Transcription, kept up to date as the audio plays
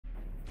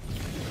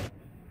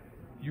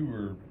you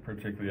were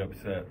particularly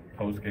upset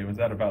post-game. Was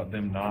that about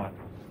them not?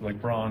 Like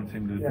Braun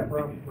seemed to... Yeah,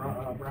 Brown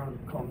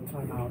called the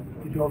timeout.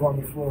 He drove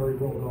on the floor, he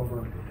rolled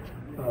over.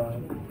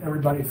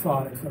 Everybody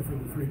saw it except for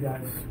the 3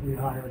 guys we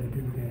hired to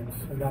do the games,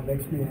 and that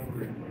makes me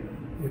angry.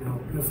 You know,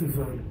 this is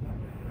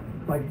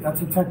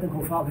that's a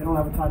technical foul. They don't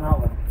have a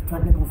timeout left. It's a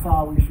technical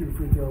foul, we shoot a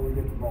free throw, we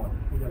get the ball.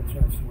 We got a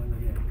chance to win the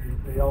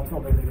game. They all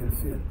told me they didn't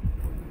see it.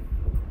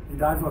 He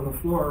dives on the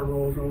floor,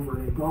 rolls over,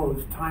 and he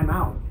goes,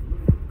 timeout.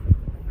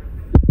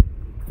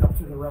 It's up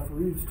to the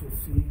referees to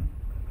see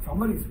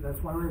somebody's,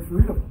 that's why we have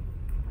 3 of them.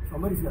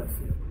 Somebody's got to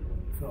see it.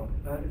 So,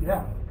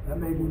 that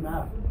made me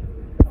mad.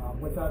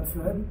 With that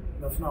said,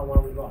 that's not why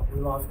we lost. We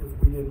lost because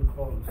we didn't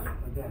close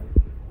again.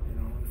 You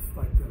know, it's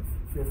like the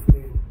 5th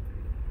game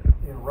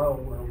in a row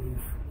where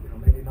we've, you know,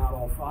 maybe not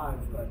all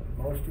 5, but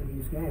most of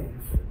these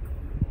games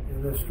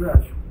in this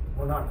stretch,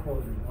 we're not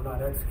closing. We're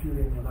not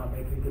executing. We're not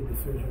making good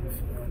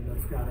decisions, and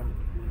it's got to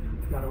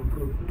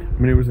improve. I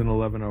mean, it was an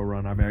 11-0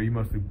 run. I mean, are you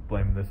mostly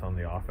blaming this on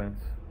the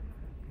offense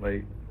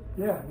late?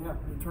 Yeah.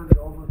 We turned it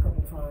over a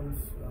couple times,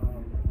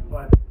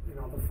 but you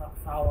know, the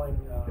fouling,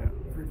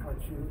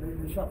 3-point shooting,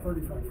 they shot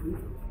 35 free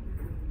throws.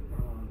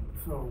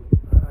 So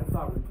I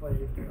thought we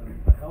played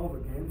a hell of a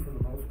game for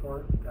the most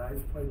part. The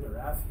guys played their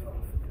asses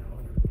off. You know,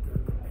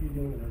 they're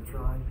competing and they're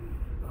trying,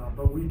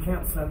 but we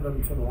can't send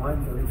them to the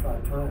line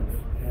 35 times.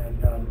 And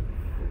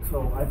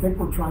so I think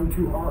we're trying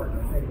too hard.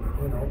 I think,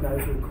 you know,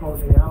 guys are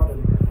closing out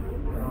and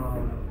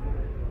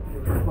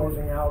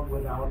closing out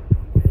without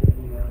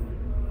any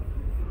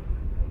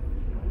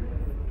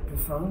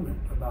discernment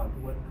about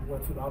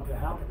what's about to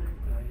happen.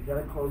 You got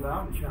to close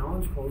out and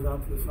challenge, close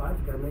out to the side.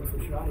 The guy makes a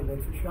shot, he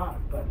makes a shot.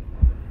 But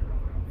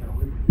you know,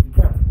 we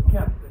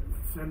can't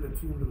send a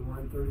team to the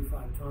line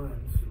 35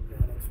 times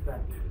and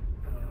expect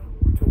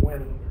to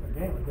win a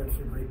game against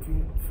a great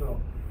team.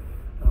 So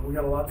we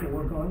got a lot to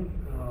work on.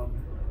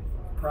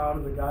 Proud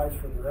of the guys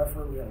for their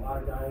effort. We had a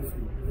lot of guys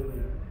who really,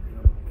 you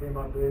know, came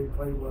up big,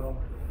 played well.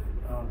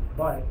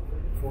 But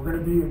if we're going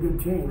to be a good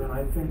team, and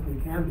I think we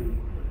can be,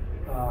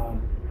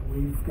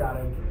 we've got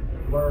to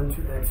learn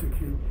to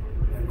execute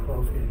and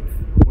close games.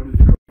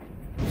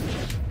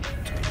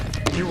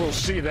 You will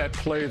see that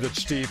play that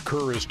Steve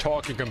Kerr is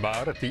talking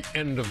about at the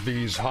end of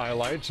these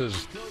highlights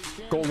as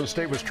Golden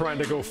State was trying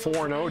to go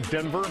 4-0.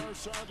 Denver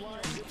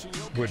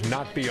would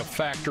not be a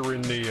factor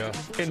in the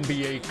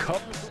NBA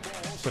Cup,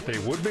 but they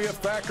would be a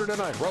factor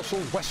tonight.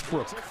 Russell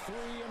Westbrook,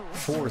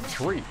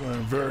 4-3.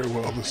 Very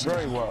well this season.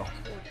 Very well.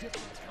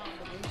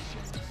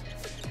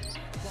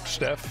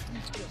 Steph.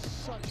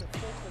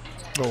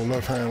 Oh,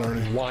 left hand,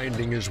 Ernie.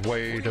 Winding his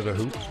way to the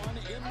hoop.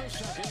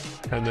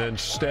 And then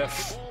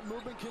Steph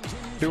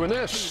doing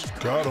this.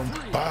 Got him.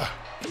 Ah.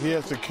 He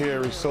has to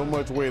carry so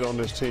much weight on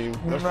this team.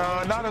 No,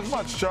 not as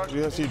much, Chuck.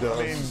 Yes, he does.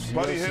 I mean,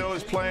 Buddy Hill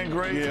is playing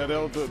great. Yeah,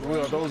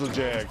 those are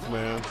Jags,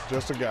 man.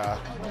 Just a guy.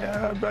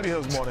 Yeah, Buddy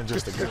Hill's more than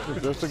just a guy.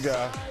 Just a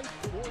guy.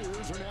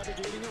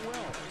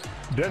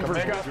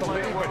 Denver's got the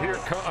lead, but here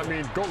I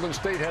mean, Golden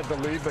State had the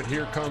lead, but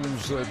here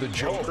comes the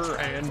Joker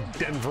and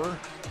Denver.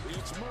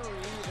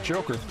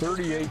 Joker,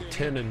 38,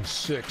 10, and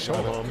 6.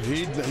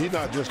 He's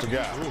not just a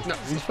guy. No,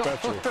 he's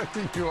special.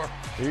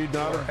 He's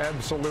not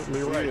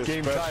absolutely right.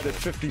 Game tied at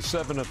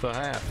 57 at the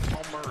half.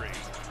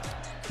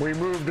 We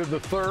move to the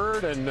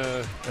third, and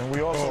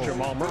we also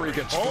Jamal Murray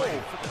gets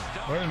played.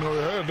 I didn't know he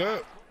had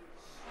that.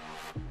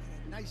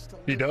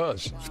 He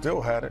does.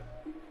 Still had it.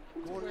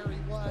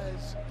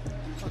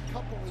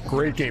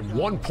 Great game.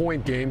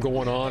 1-point game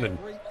going on, and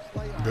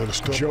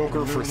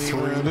Joker for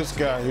 3. This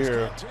guy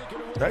here.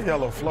 That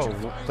yellow floor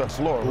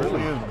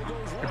really is.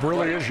 It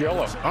really is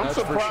yellow. I'm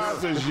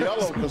surprised it's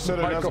yellow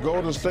considering that's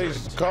Golden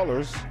State's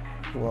colors.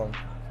 Well,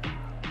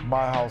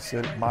 my house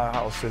city.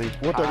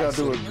 What they got to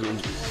do with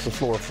the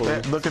floor for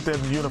you? Look at their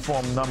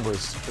uniform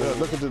numbers. Yeah,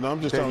 look at the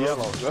numbers. They're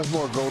yellow. That's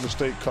more Golden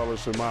State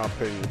colors in my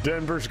opinion.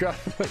 Denver's got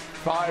a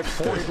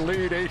 5-point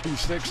lead,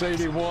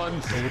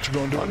 86-81. What you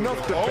gonna do?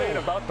 Enough debate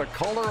about the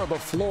color of the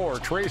floor.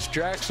 Trace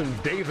Jackson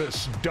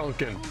Davis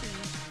Duncan.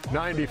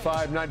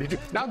 95-92.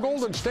 Now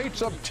Golden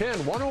State's up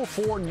 10,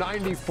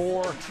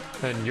 104-94,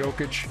 and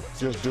Jokic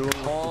just doing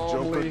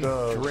calmly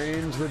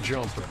drains the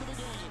jumper.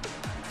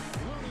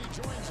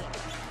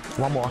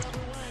 One more.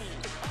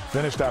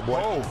 Finish that,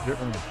 boy.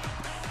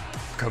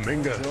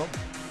 Kuminga. Yep.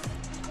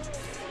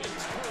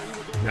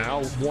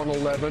 Now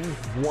 111,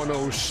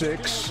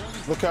 106.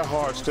 Look how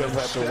hard Steph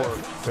had to work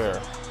there.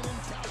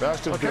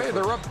 That's the okay,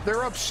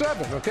 they're up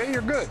 7. Okay,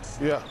 you're good.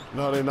 Yeah,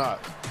 no, they're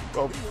not.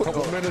 A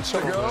couple minutes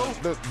to go.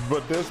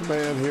 But this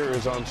man here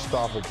is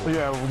unstoppable.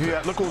 Yeah,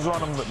 look who's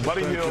on him.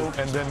 Buddy Hill,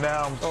 and then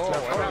now.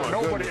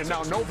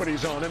 Now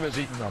nobody's on him as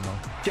he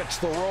gets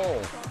the roll.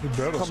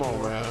 Come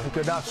on, man. You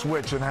could not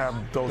switch and have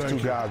those two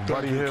guys,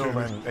 Buddy Hill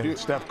and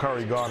Steph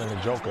Curry, guarding the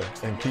Joker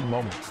in key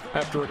moments.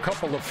 After a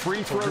couple of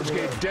free throws,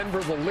 gave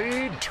Denver the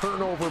lead.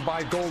 Turnover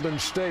by Golden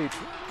State.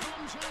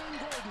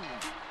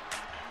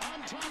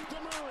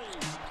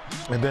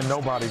 And then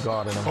nobody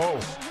guarding him.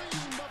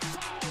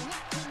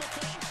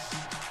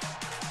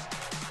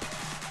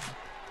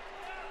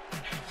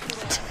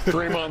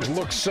 Draymond's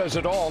look says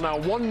it all. Now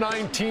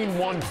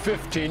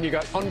 119-115. You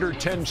got under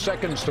 10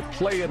 seconds to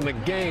play in the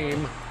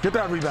game. Get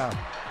that rebound.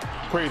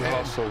 Great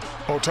hustle.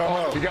 Oh,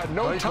 timeout. You got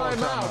no They call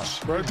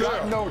timeouts. Right You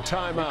got there. no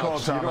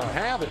timeouts. You don't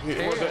have it.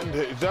 Well,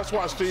 that's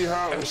why Steve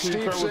Kerr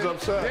was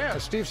upset. Yeah,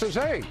 Steve says,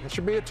 hey, it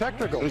should be a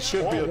technical. It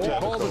should be a technical.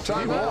 Call the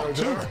timeout. Right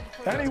there.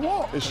 And he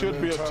won't. It should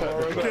be a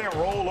technical. You can't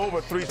roll over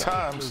 3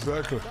 times.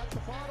 Exactly.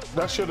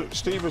 That should have.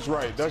 Steve is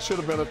right. That should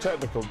have been a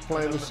technical,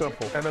 plain and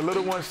simple. And the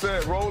little one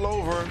said, roll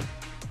over.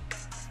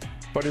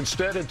 But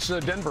instead, it's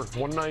Denver,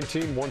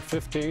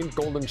 119-115.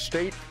 Golden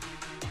State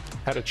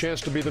had a chance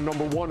to be the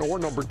number 1 or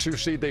number 2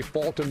 seed. They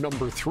fall to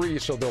number 3,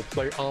 so they'll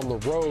play on the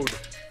road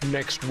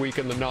next week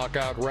in the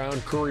knockout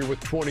round. Curry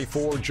with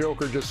 24,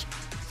 Joker just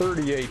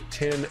 38,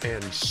 10,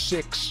 and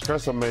 6.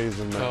 That's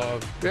amazing, man.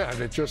 Yeah, and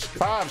it just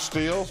 5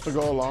 steals to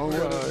go along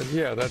with it.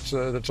 yeah, that's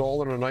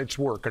all in a night's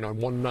work, and on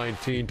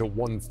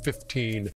 119-115.